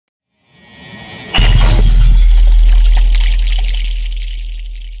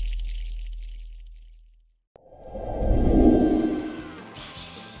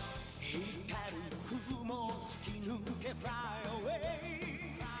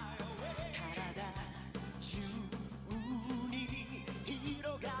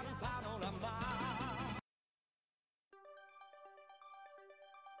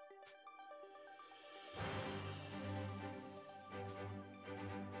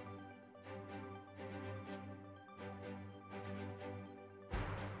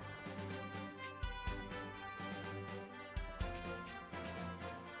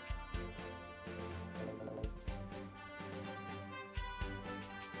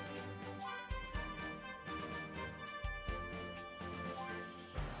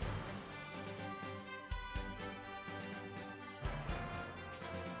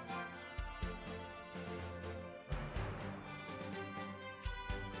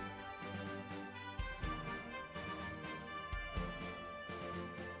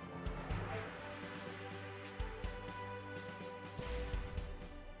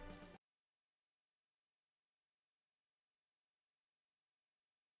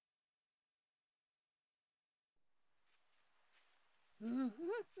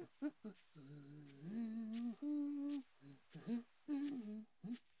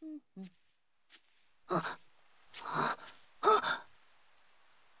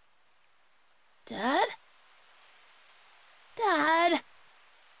Dad? Dad?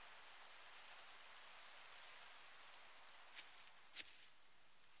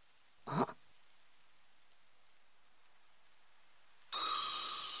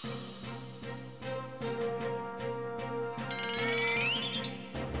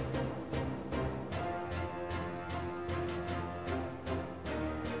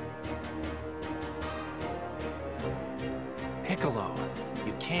 Piccolo,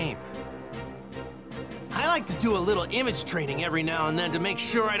 you came. I like to do a little image training every now and then to make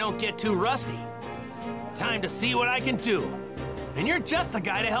sure I don't get too rusty. Time to see what I can do. And you're just the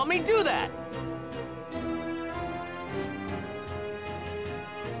guy to help me do that.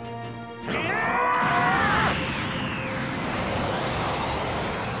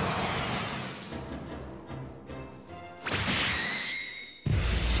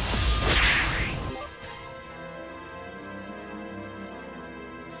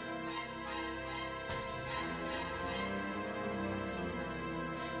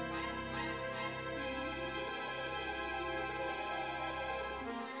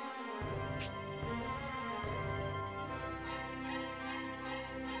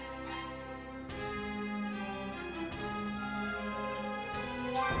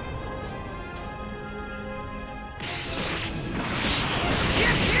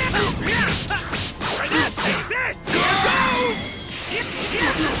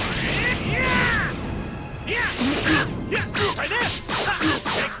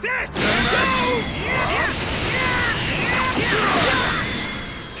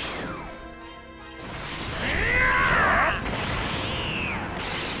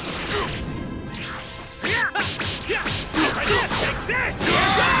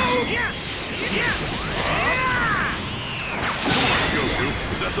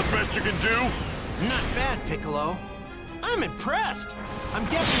 Is that the best you can do? Not bad, Piccolo. I'm impressed. I'm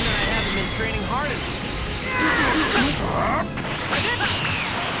guessing that I haven't been training hard enough.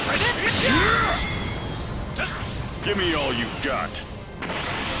 Give me all you got.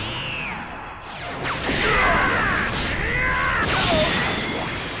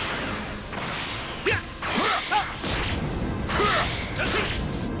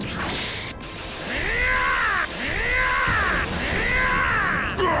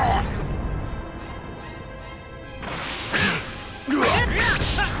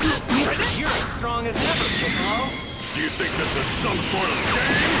 You're as strong as ever, Piccolo. Do you think this is some sort of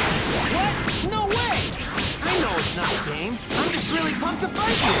game? What? No way! I know it's not a game. I'm just really pumped to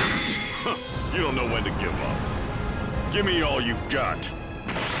fight you. You don't know when to give up. Give me all you got.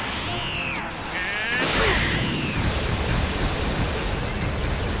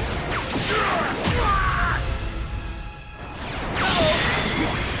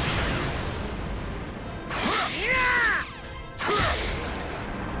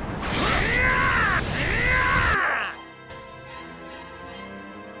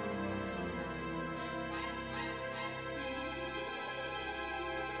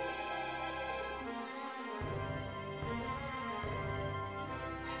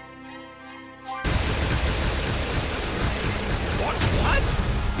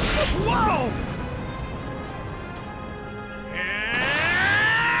 Whoa!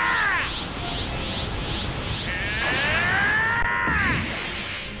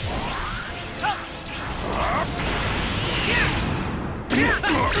 Here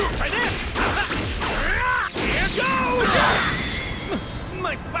goes!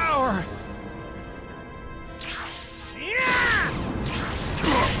 My power!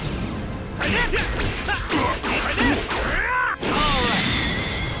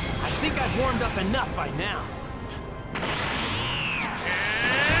 I think I've warmed up enough by now.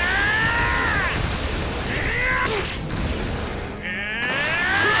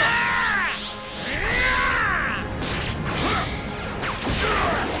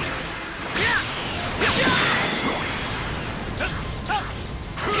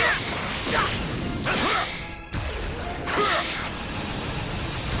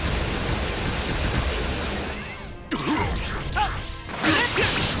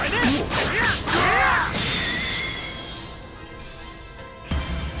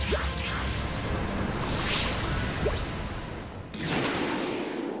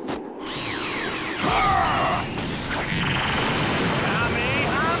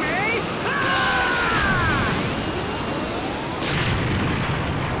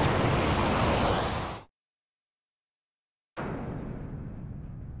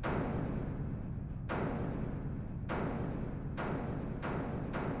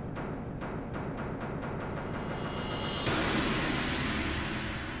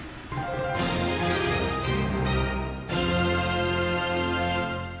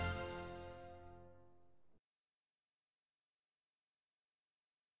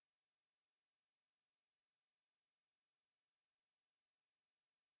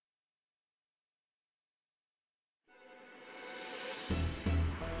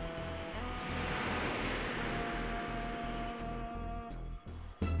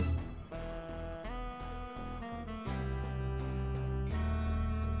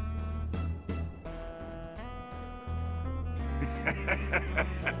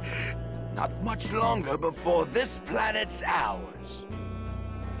 Not much longer before this planet's ours.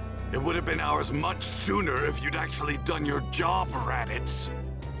 It would have been ours much sooner if you'd actually done your job, Raditz.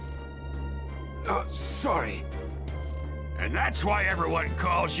 Sorry. And that's why everyone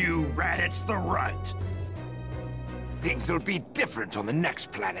calls you Raditz the Runt. Things will be different on the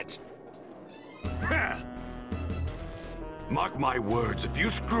next planet. Mark my words, if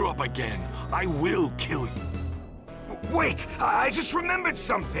you screw up again, I will kill you. Wait, I just remembered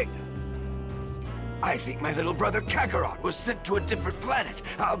something. I think my little brother Kakarot was sent to a different planet.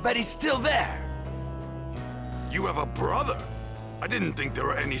 I'll bet he's still there. You have a brother? I didn't think there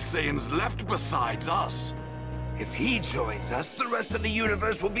were any Saiyans left besides us. If he joins us, the rest of the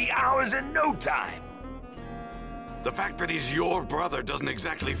universe will be ours in no time. The fact that he's your brother doesn't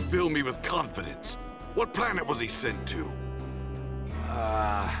exactly fill me with confidence. What planet was he sent to?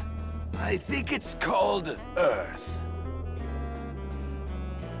 I think it's called Earth.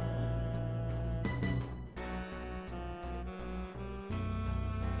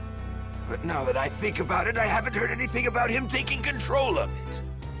 But now that I think about it, I haven't heard anything about him taking control of it.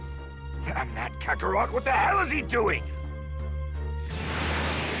 Damn that Kakarot, what the hell is he doing?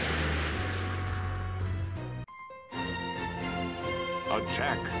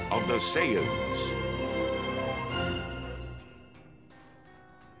 Attack of the Saiyans.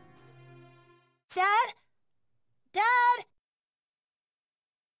 Dad? Dad?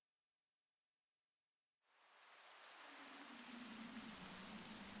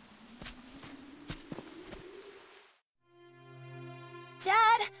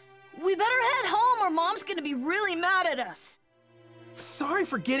 Dad, we better head home or Mom's gonna be really mad at us. Sorry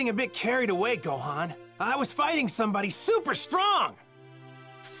for getting a bit carried away, Gohan. I was fighting somebody super strong.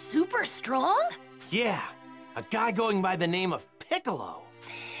 Super strong? Yeah, a guy going by the name of Piccolo.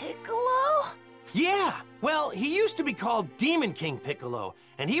 Piccolo? Yeah, well, he used to be called Demon King Piccolo,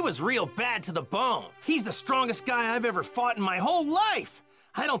 and he was real bad to the bone. He's the strongest guy I've ever fought in my whole life.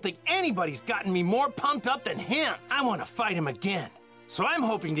 I don't think anybody's gotten me more pumped up than him. I want to fight him again, so I'm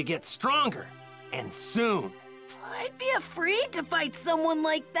hoping to get stronger, and soon. I'd be afraid to fight someone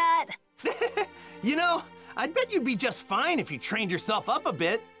like that. You know, I'd bet you'd be just fine if you trained yourself up a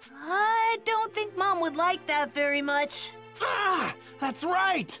bit. I don't think Mom would like that very much. Ah, that's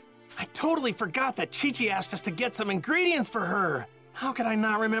right. I totally forgot that Chi-Chi asked us to get some ingredients for her. How could I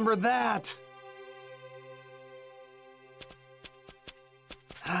not remember that?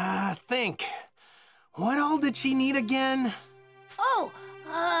 Think. What all did she need again? Oh,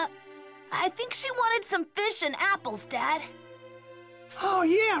 I think she wanted some fish and apples, Dad. Oh,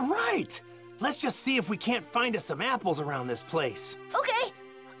 yeah, right. Let's just see if we can't find us some apples around this place. Okay,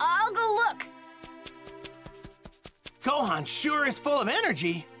 I'll go look. Gohan sure is full of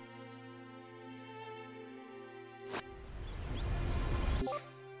energy.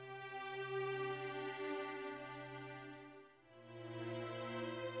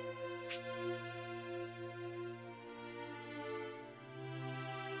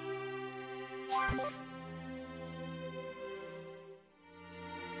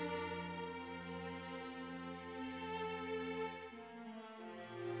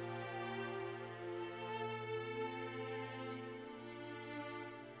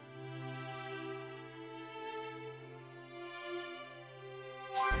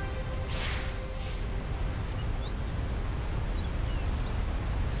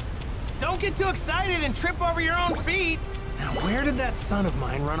 Don't get too excited and trip over your own feet. Now, where did that son of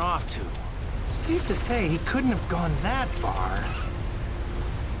mine run off to? Safe to say he couldn't have gone that far.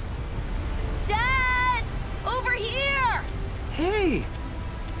 Dad! Over here! Hey!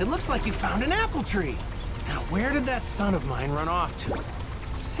 It looks like you found an apple tree. Now, where did that son of mine run off to?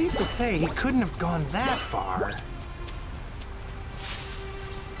 Safe to say he couldn't have gone that far.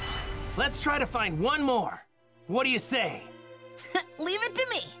 Let's try to find one more. What do you say? Leave it to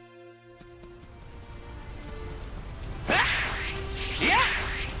me. Yeah!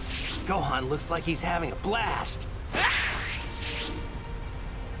 Gohan looks like he's having a blast.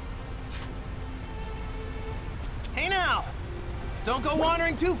 Hey now! Don't go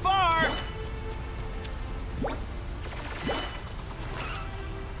wandering too far!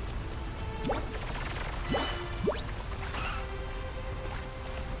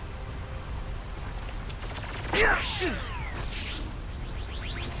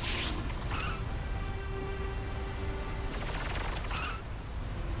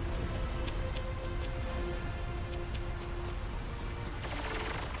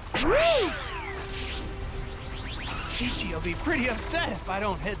 Chi-Chi will be pretty upset if I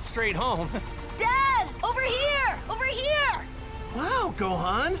don't head straight home. Dad! Over here! Over here! Wow,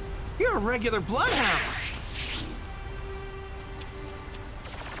 Gohan! You're a regular bloodhound.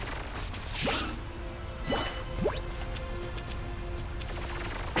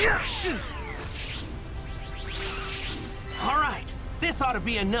 All right, this ought to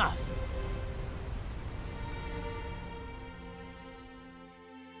be enough.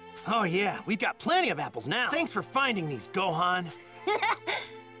 Oh yeah, we've got plenty of apples now. Thanks for finding these, Gohan.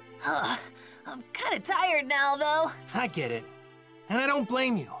 I'm kind of tired now, though. I get it, and I don't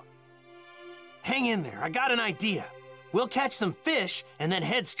blame you. Hang in there, I got an idea. We'll catch some fish and then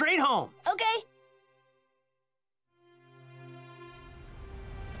head straight home. Okay.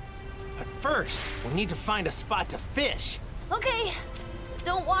 But first, we need to find a spot to fish. Okay.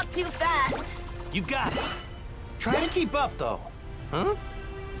 Don't walk too fast. You got it. Try to keep up, though. Huh?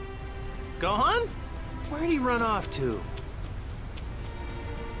 Gohan? Where'd he run off to?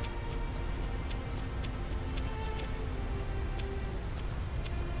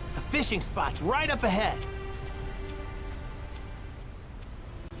 The fishing spot's right up ahead.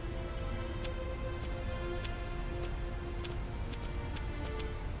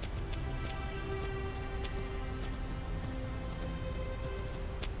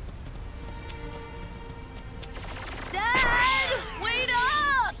 Dad! Wait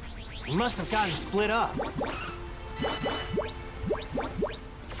up! We must have gotten split up.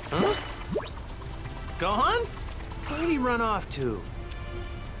 Huh? Gohan? Where'd he run off to?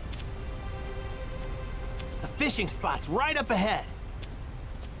 The fishing spot's right up ahead.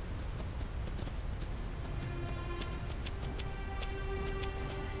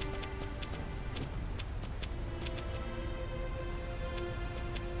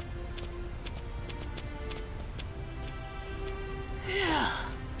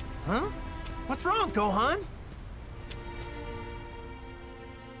 Huh? What's wrong, Gohan?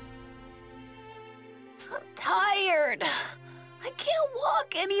 I'm tired. I can't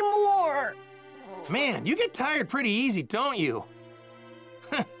walk anymore. Man, you get tired pretty easy, don't you?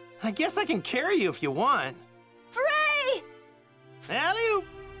 I guess I can carry you if you want. Hooray! Alley-oop!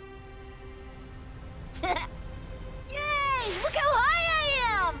 Yay! Look how high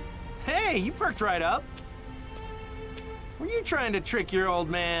I am! Hey, you perked right up. Were you trying to trick your old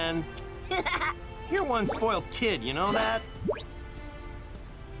man? You're one spoiled kid, you know that?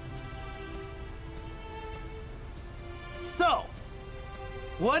 So,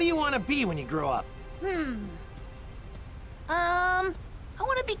 what do you want to be when you grow up? I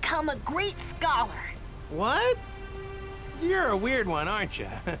want to become a great scholar. What? You're a weird one, aren't you?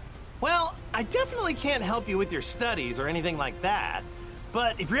 Well, I definitely can't help you with your studies or anything like that.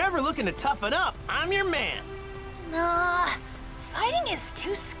 But if you're ever looking to toughen up, I'm your man. Nah, fighting is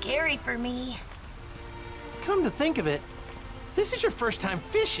too scary for me. Come to think of it, this is your first time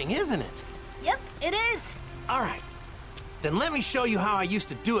fishing, isn't it? Yep, it is. All right. Then let me show you how I used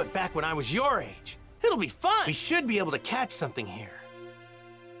to do it back when I was your age. It'll be fun. We should be able to catch something here.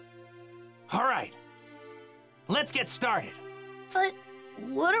 All right. Let's get started. But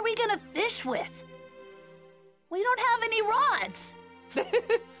what are we gonna fish with? We don't have any rods.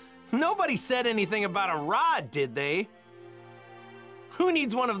 Nobody said anything about a rod, did they? Who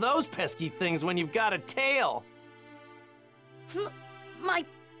needs one of those pesky things when you've got a tail? My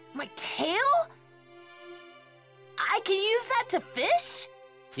tail? I can use that to fish?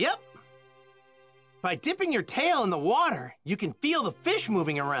 Yep. By dipping your tail in the water, you can feel the fish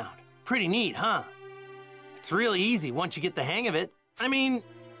moving around. Pretty neat, huh? It's really easy once you get the hang of it. I mean,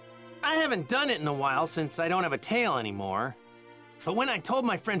 I haven't done it in a while since I don't have a tail anymore. But when I told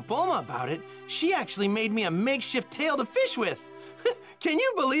my friend Bulma about it, she actually made me a makeshift tail to fish with. Can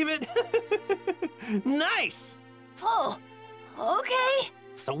you believe it? Nice! Oh, okay.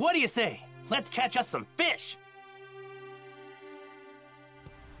 So what do you say? Let's catch us some fish.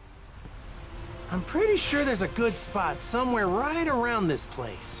 I'm pretty sure there's a good spot somewhere right around this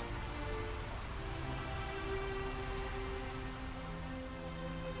place.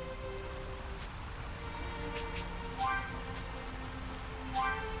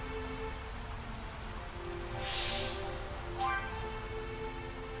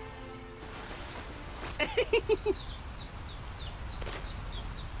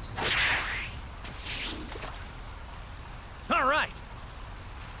 All right.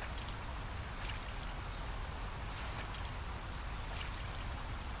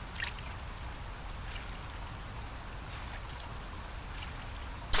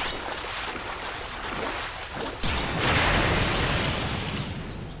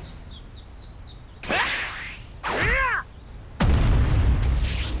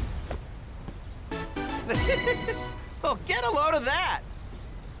 Well, get a load of that.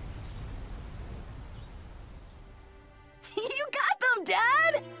 You got them,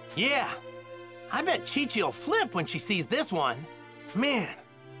 Dad! Yeah. I bet Chi-Chi'll flip when she sees this one. Man,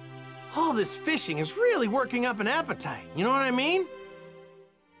 all this fishing is really working up an appetite. You know what I mean?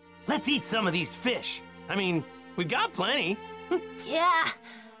 Let's eat some of these fish. I mean, we got plenty. Yeah,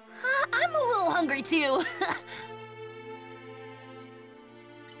 I'm a little hungry too.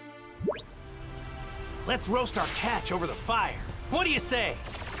 Let's roast our catch over the fire. What do you say?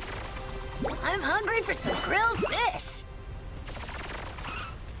 I'm hungry for some grilled fish.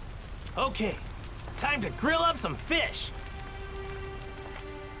 Okay, time to grill up some fish.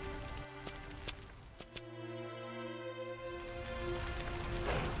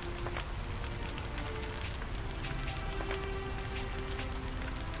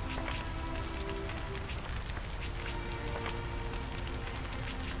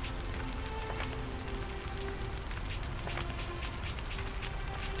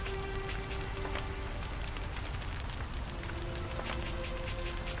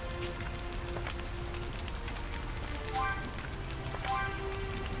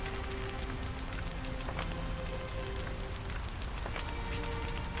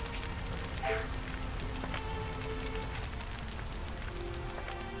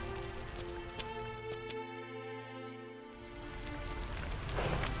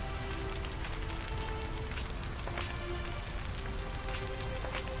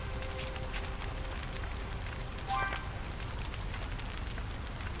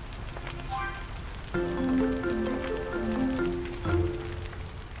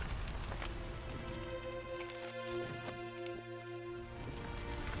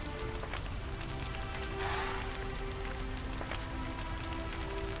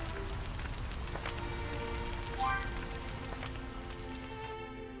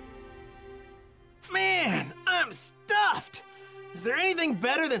 Man, I'm stuffed! Is there anything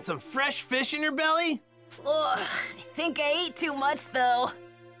better than some fresh fish in your belly? Ugh, I think I ate too much though.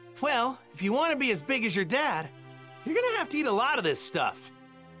 Well, if you want to be as big as your dad, you're gonna have to eat a lot of this stuff.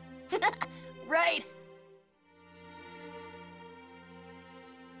 Right.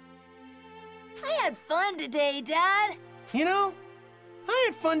 I had fun today, Dad. You know, I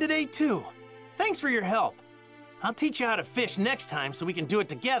had fun today too. Thanks for your help. I'll teach you how to fish next time so we can do it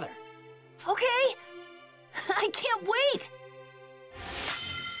together. Okay. I can't wait.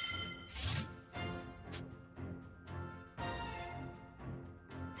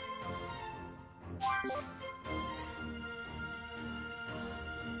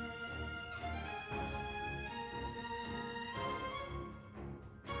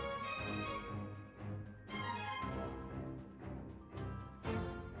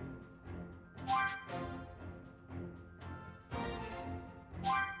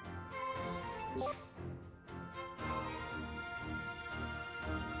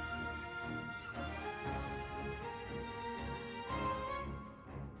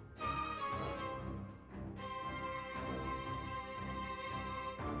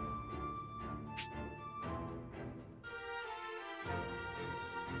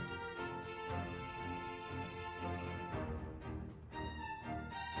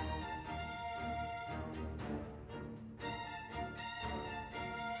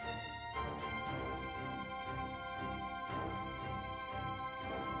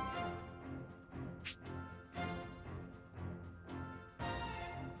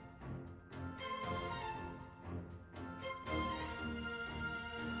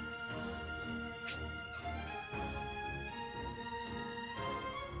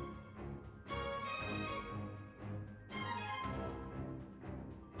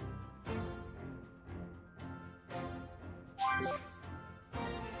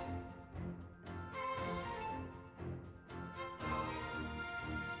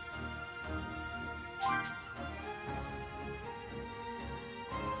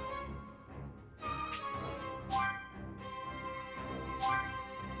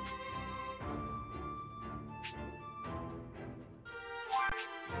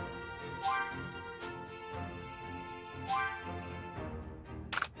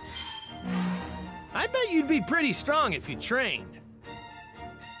 I bet you'd be pretty strong if you trained.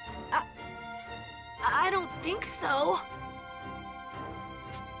 I don't think so.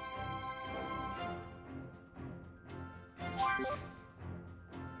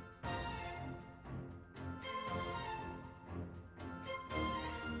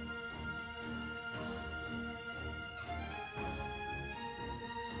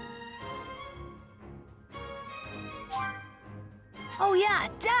 Oh yeah,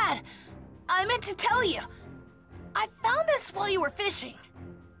 Dad! I meant to tell you. I found this while you were fishing.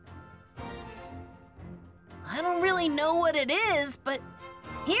 I don't really know what it is, but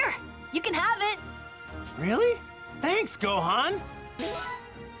here, you can have it. Really? Thanks, Gohan!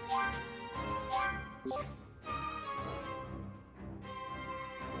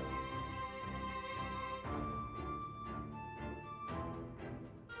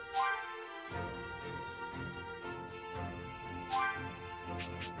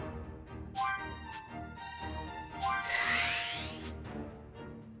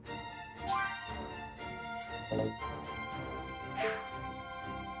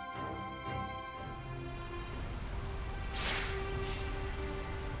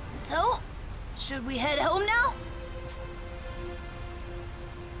 So, should we head home now?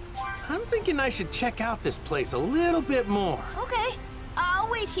 I'm thinking I should check out this place a little bit more. Okay, I'll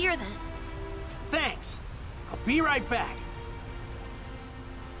wait here then. Thanks. I'll be right back.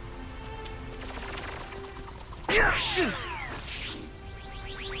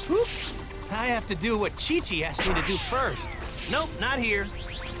 Oops. I have to do what Chi-Chi asked me to do first. Nope, not here.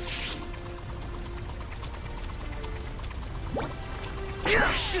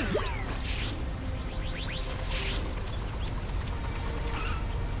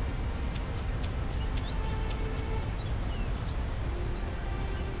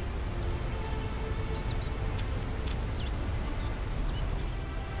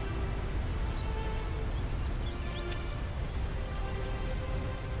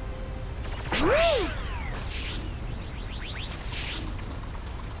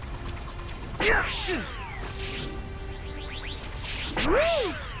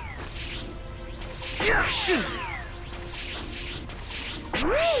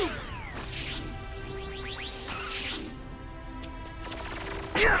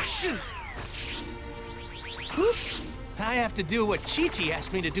 Oops! I have to do what Chi-Chi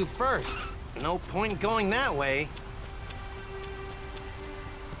asked me to do first. No point going that way.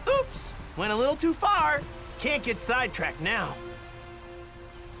 Oops! Went a little too far. Can't get sidetracked now.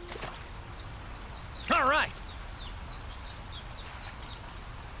 All right.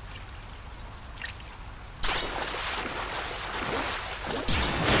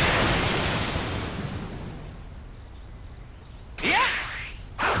 Yeah!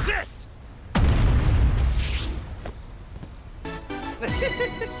 How's this?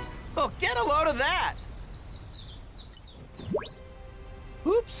 Well, get a load of that.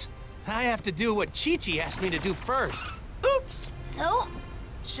 Oops. I have to do what Chi-Chi asked me to do first. Oops! So,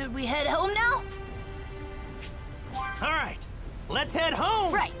 should we head home now? All right, let's head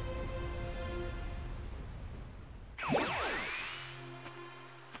home. Right.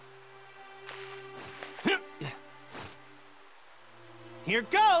 Here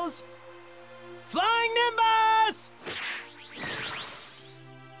goes. Flying Nimbus!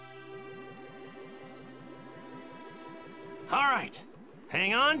 All right,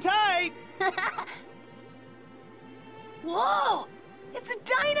 hang on tight. Whoa! It's a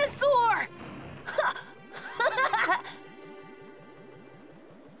dinosaur!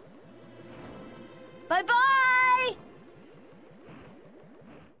 Bye-bye!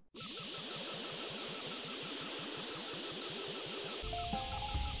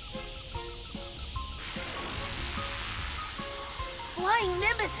 Flying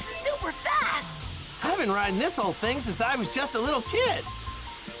Nimbus is super fast! I've been riding this whole thing since I was just a little kid.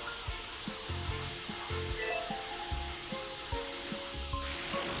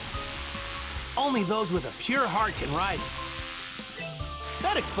 Only those with a pure heart can ride it.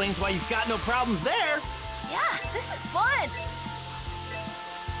 That explains why you've got no problems there. Yeah, this is fun!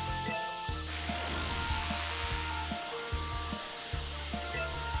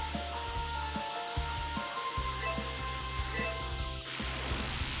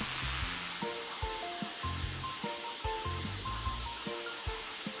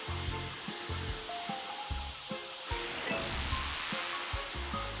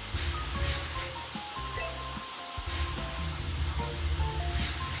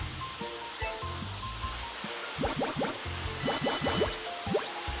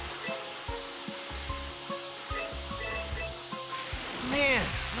 Man,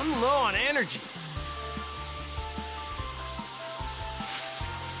 I'm low on energy.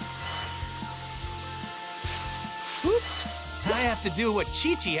 Oops! I have to do what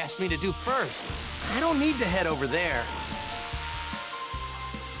Chi-Chi asked me to do first. I don't need to head over there.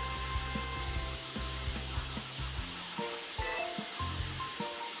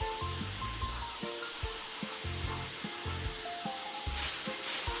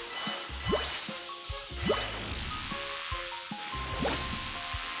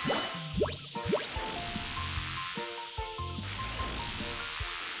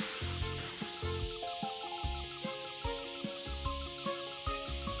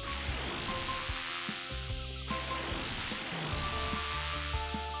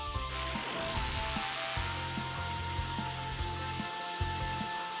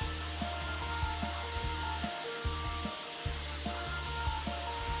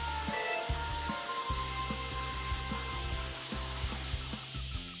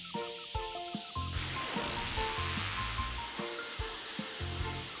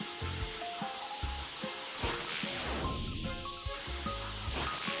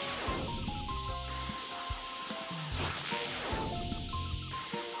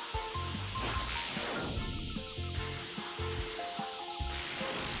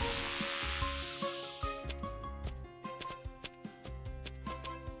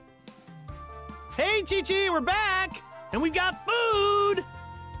 Hey, Chi-Chi, we're back! And we've got food!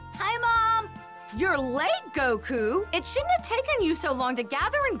 Hi, Mom! You're late, Goku. It shouldn't have taken you so long to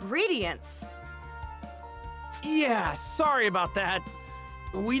gather ingredients. Yeah, sorry about that.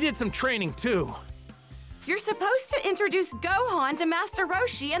 We did some training, too. You're supposed to introduce Gohan to Master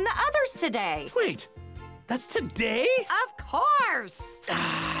Roshi and the others today. Wait, that's today? Of course!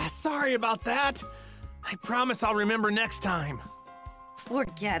 Sorry about that. I promise I'll remember next time.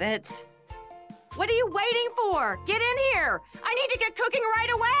 Forget it. What are you waiting for? Get in here! I need to get cooking right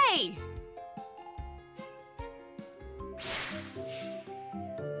away!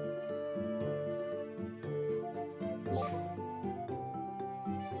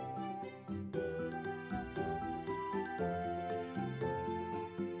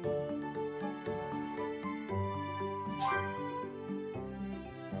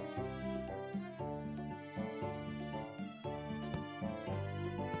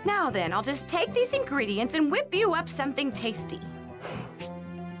 Now then, I'll just take these ingredients and whip you up something tasty.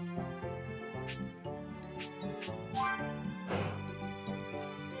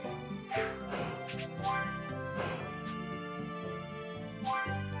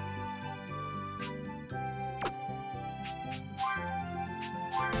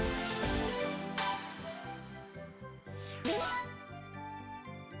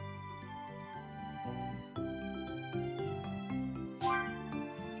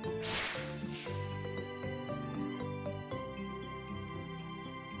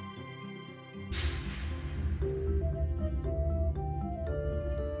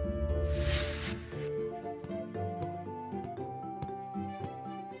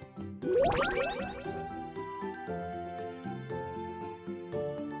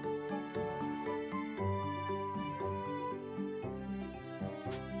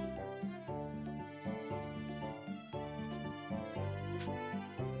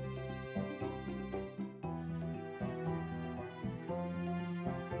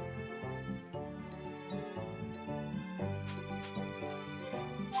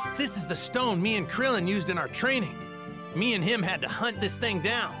 This is the stone me and Krillin used in our training. Me and him had to hunt this thing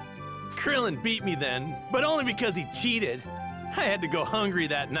down. Krillin beat me then, but only because he cheated. I had to go hungry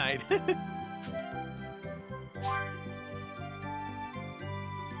that night.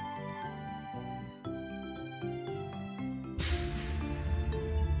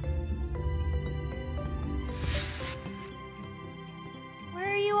 Where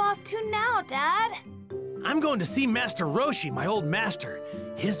are you off to now, Dad? I'm going to see Master Roshi, my old master.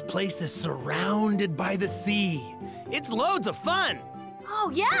 His place is surrounded by the sea. It's loads of fun.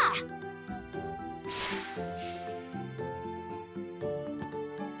 Oh, yeah!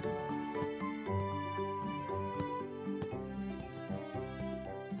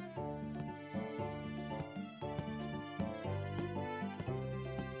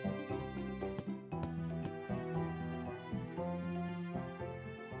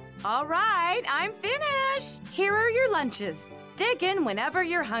 All right, I'm finished. Here are your lunches. Dig in whenever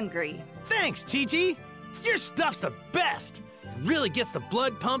you're hungry. Thanks, Chi-Chi. Your stuff's the best. It really gets the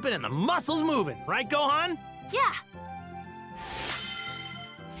blood pumping and the muscles moving, right, Gohan? Yeah.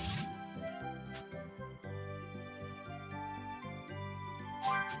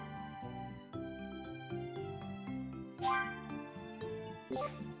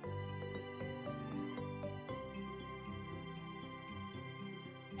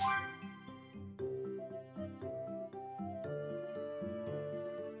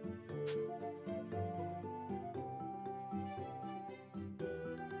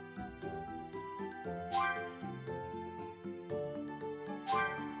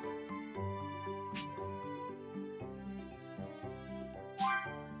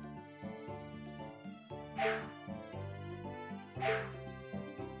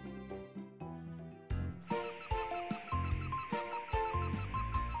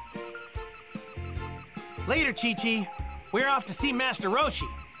 Later, Chi-Chi. We're off to see Master Roshi.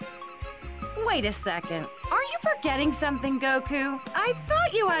 Wait a second. Are you forgetting something, Goku? I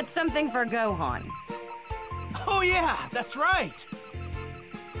thought you had something for Gohan. Oh yeah, that's right.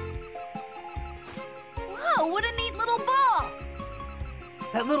 Wow, what a neat little ball!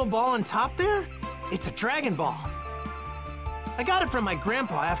 That little ball on top there? It's a Dragon Ball. I got it from my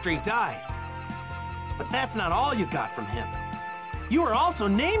grandpa after he died. But that's not all you got from him. You were also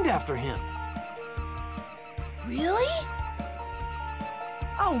named after him. Really?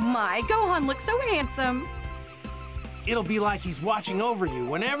 Oh my, Gohan looks so handsome. It'll be like he's watching over you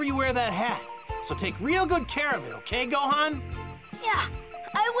whenever you wear that hat. So take real good care of it, okay, Gohan? Yeah,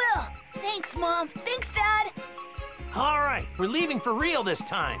 I will. Thanks, Mom. Thanks, Dad. All right, we're leaving for real this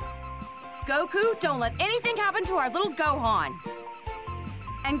time. Goku, don't let anything happen to our little Gohan.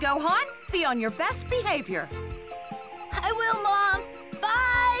 And Gohan, be on your best behavior. I will, Mom.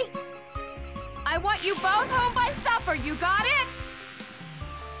 Bye! I want you both home by supper, you got it?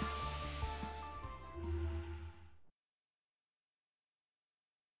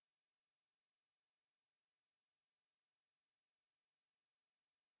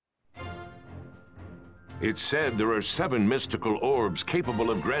 It's said there are 7 mystical orbs capable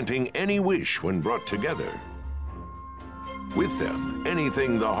of granting any wish when brought together. With them,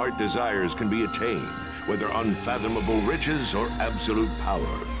 anything the heart desires can be attained, whether unfathomable riches or absolute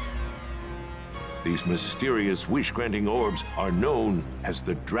power. These mysterious wish-granting orbs are known as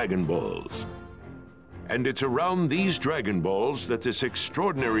the Dragon Balls. And it's around these Dragon Balls that this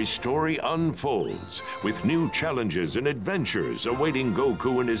extraordinary story unfolds, with new challenges and adventures awaiting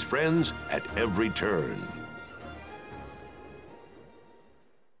Goku and his friends at every turn.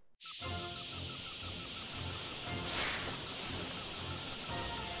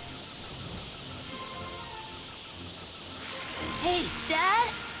 Hey, Dad?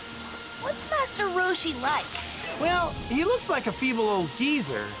 What's Master Roshi like? Well, he looks like a feeble old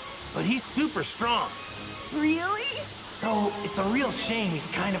geezer, but he's super strong. Really? Though it's a real shame he's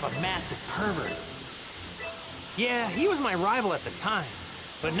kind of a massive pervert. Yeah, he was my rival at the time,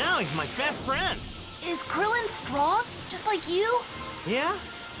 but now he's my best friend. Is Krillin strong? Just like you? Yeah?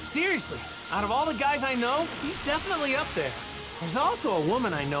 Seriously, out of all the guys I know, he's definitely up there. There's also a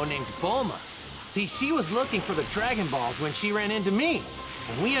woman I know named Bulma. See, she was looking for the Dragon Balls when she ran into me,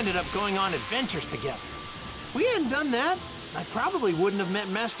 and we ended up going on adventures together. If we hadn't done that, I probably wouldn't have met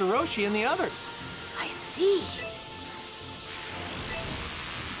Master Roshi and the others. I see.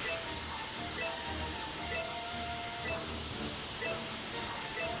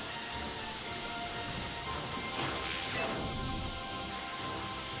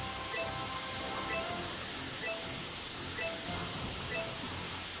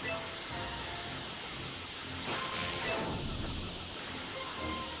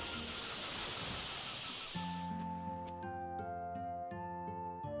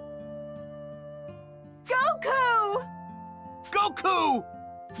 Goku! Goku!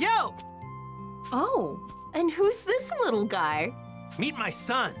 Yo! Oh, and who's this little guy? Meet my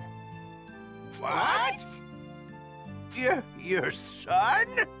son. What? Your son?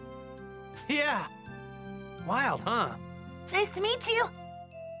 Yeah. Wild, huh? Nice to meet you.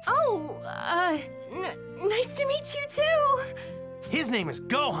 Oh, nice to meet you too. His name is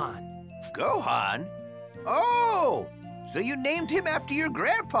Gohan. Gohan? Oh, so you named him after your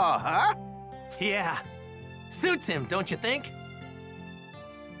grandpa, huh? Yeah. Suits him, don't you think?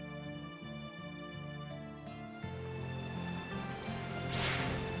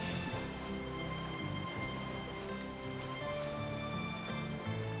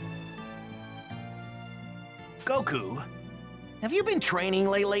 Goku, have you been training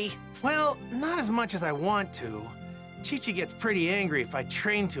lately? Well, not as much as I want to. Chi-Chi gets pretty angry if I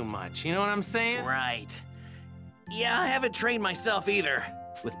train too much, you know what I'm saying? Right. Yeah, I haven't trained myself either.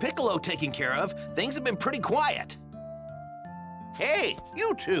 With Piccolo taken care of, things have been pretty quiet. Hey,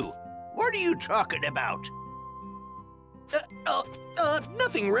 you two, what are you talking about?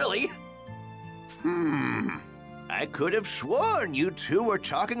 Nothing really. I could have sworn you two were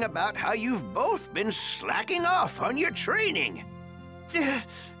talking about how you've both been slacking off on your training.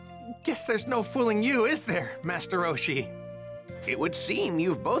 Guess there's no fooling you, is there, Master Roshi? It would seem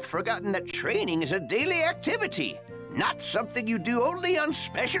you've both forgotten that training is a daily activity, not something you do only on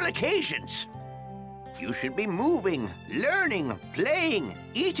special occasions. You should be moving, learning, playing,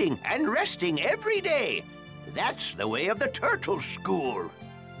 eating, and resting every day. That's the way of the Turtle School.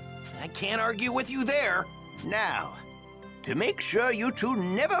 I can't argue with you there. Now, to make sure you two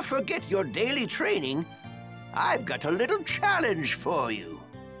never forget your daily training, I've got a little challenge for you.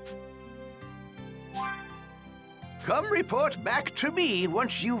 Come report back to me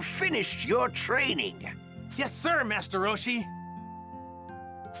once you've finished your training. Yes, sir, Master Roshi.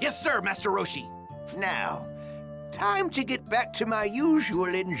 Yes, sir, Master Roshi. Now, time to get back to my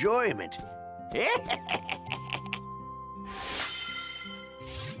usual enjoyment.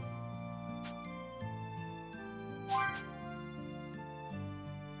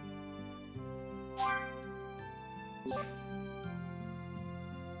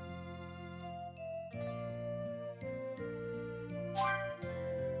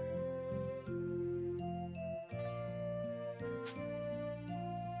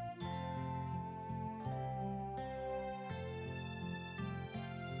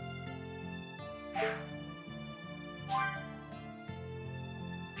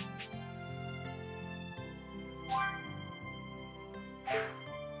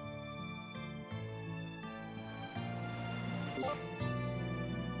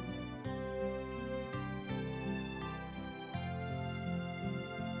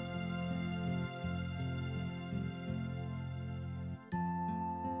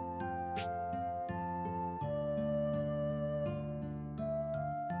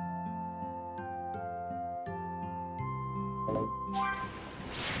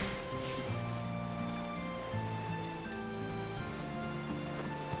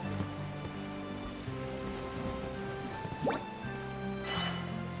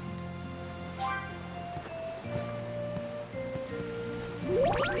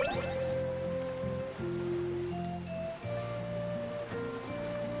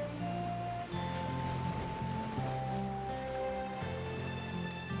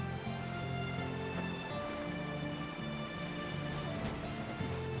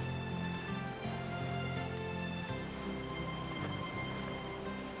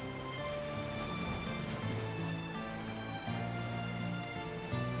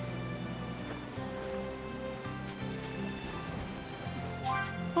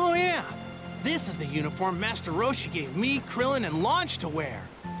 Oh yeah! This is the uniform Master Roshi gave me, Krillin, and Launch to wear.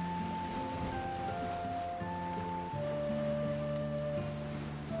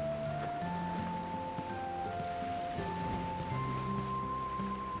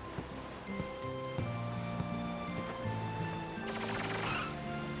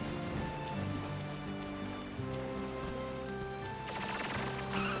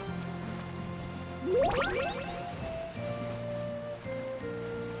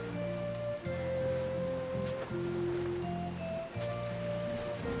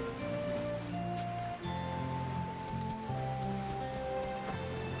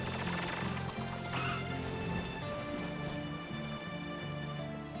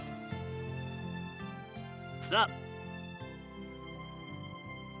 What's up?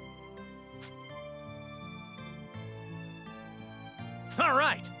 All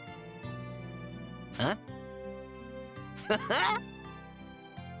right! Huh?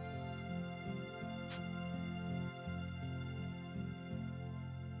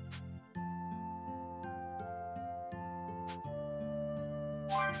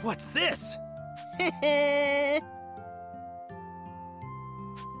 What's this?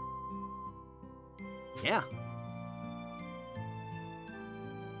 Yeah.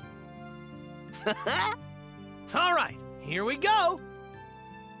 All right, here we go!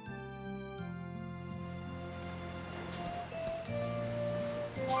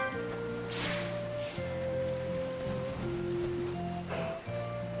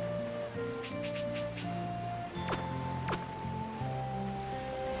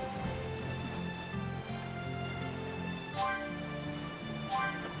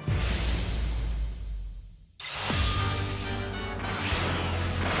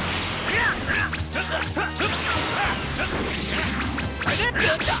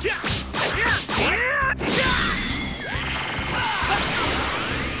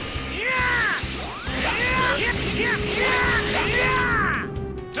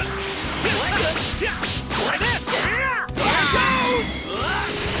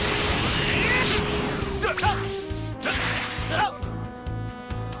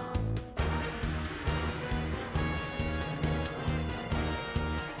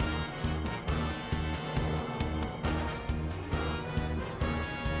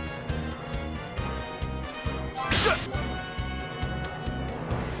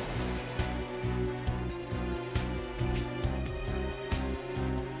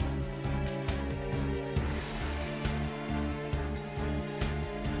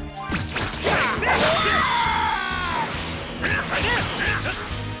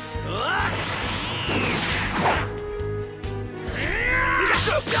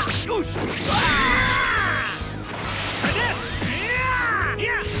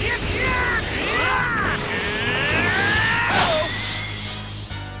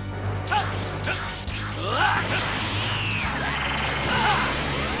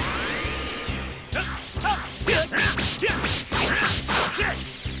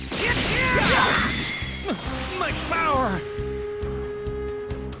 My power!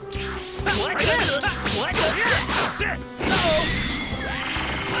 What's this? No!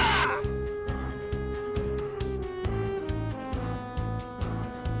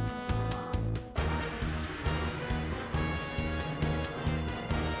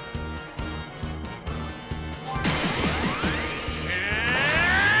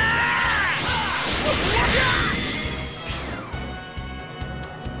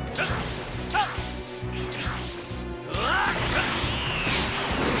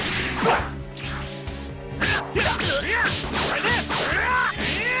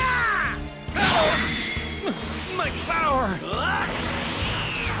 My power!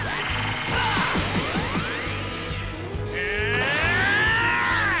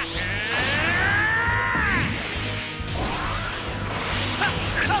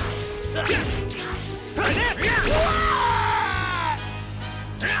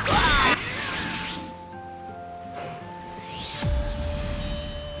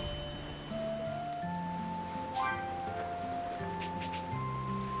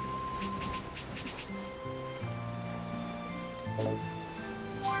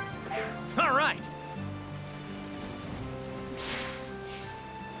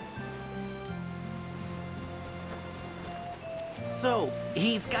 So,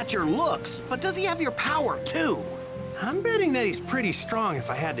 he's got your looks, but does he have your power, too? I'm betting that he's pretty strong if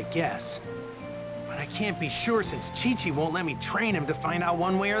I had to guess. But I can't be sure since Chi-Chi won't let me train him to find out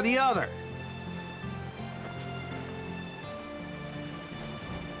one way or the other.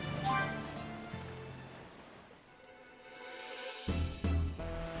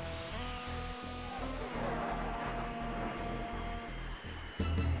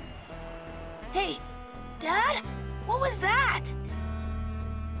 Hey, Dad? What was that?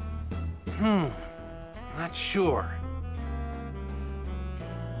 Not sure.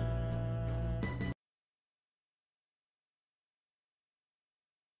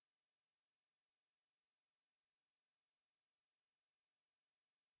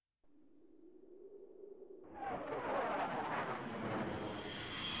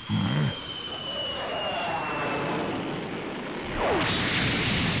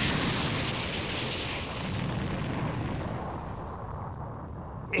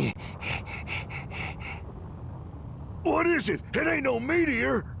 What is it? It ain't no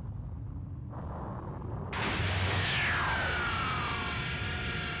meteor!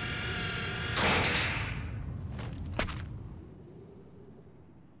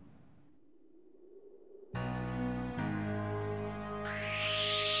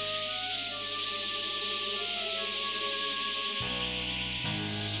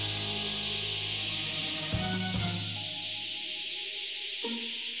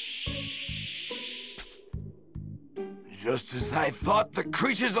 Just as I thought, the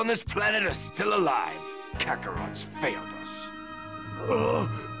creatures on this planet are still alive. Kakarot's failed us.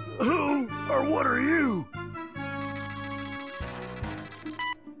 Who or what are you?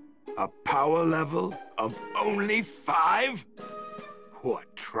 A power level of only 5?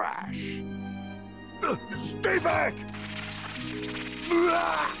 What trash. Stay back!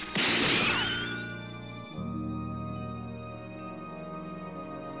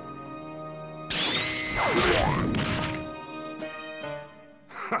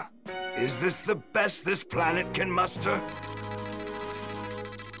 Is this the best this planet can muster?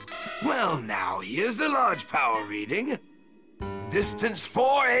 Well, now, here's the large power reading. Distance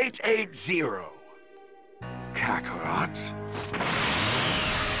 4880. Kakarot.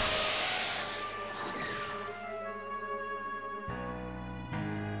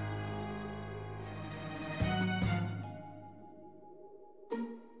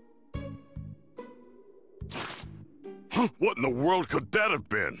 What in the world could that have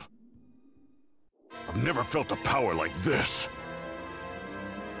been? I've never felt a power like this.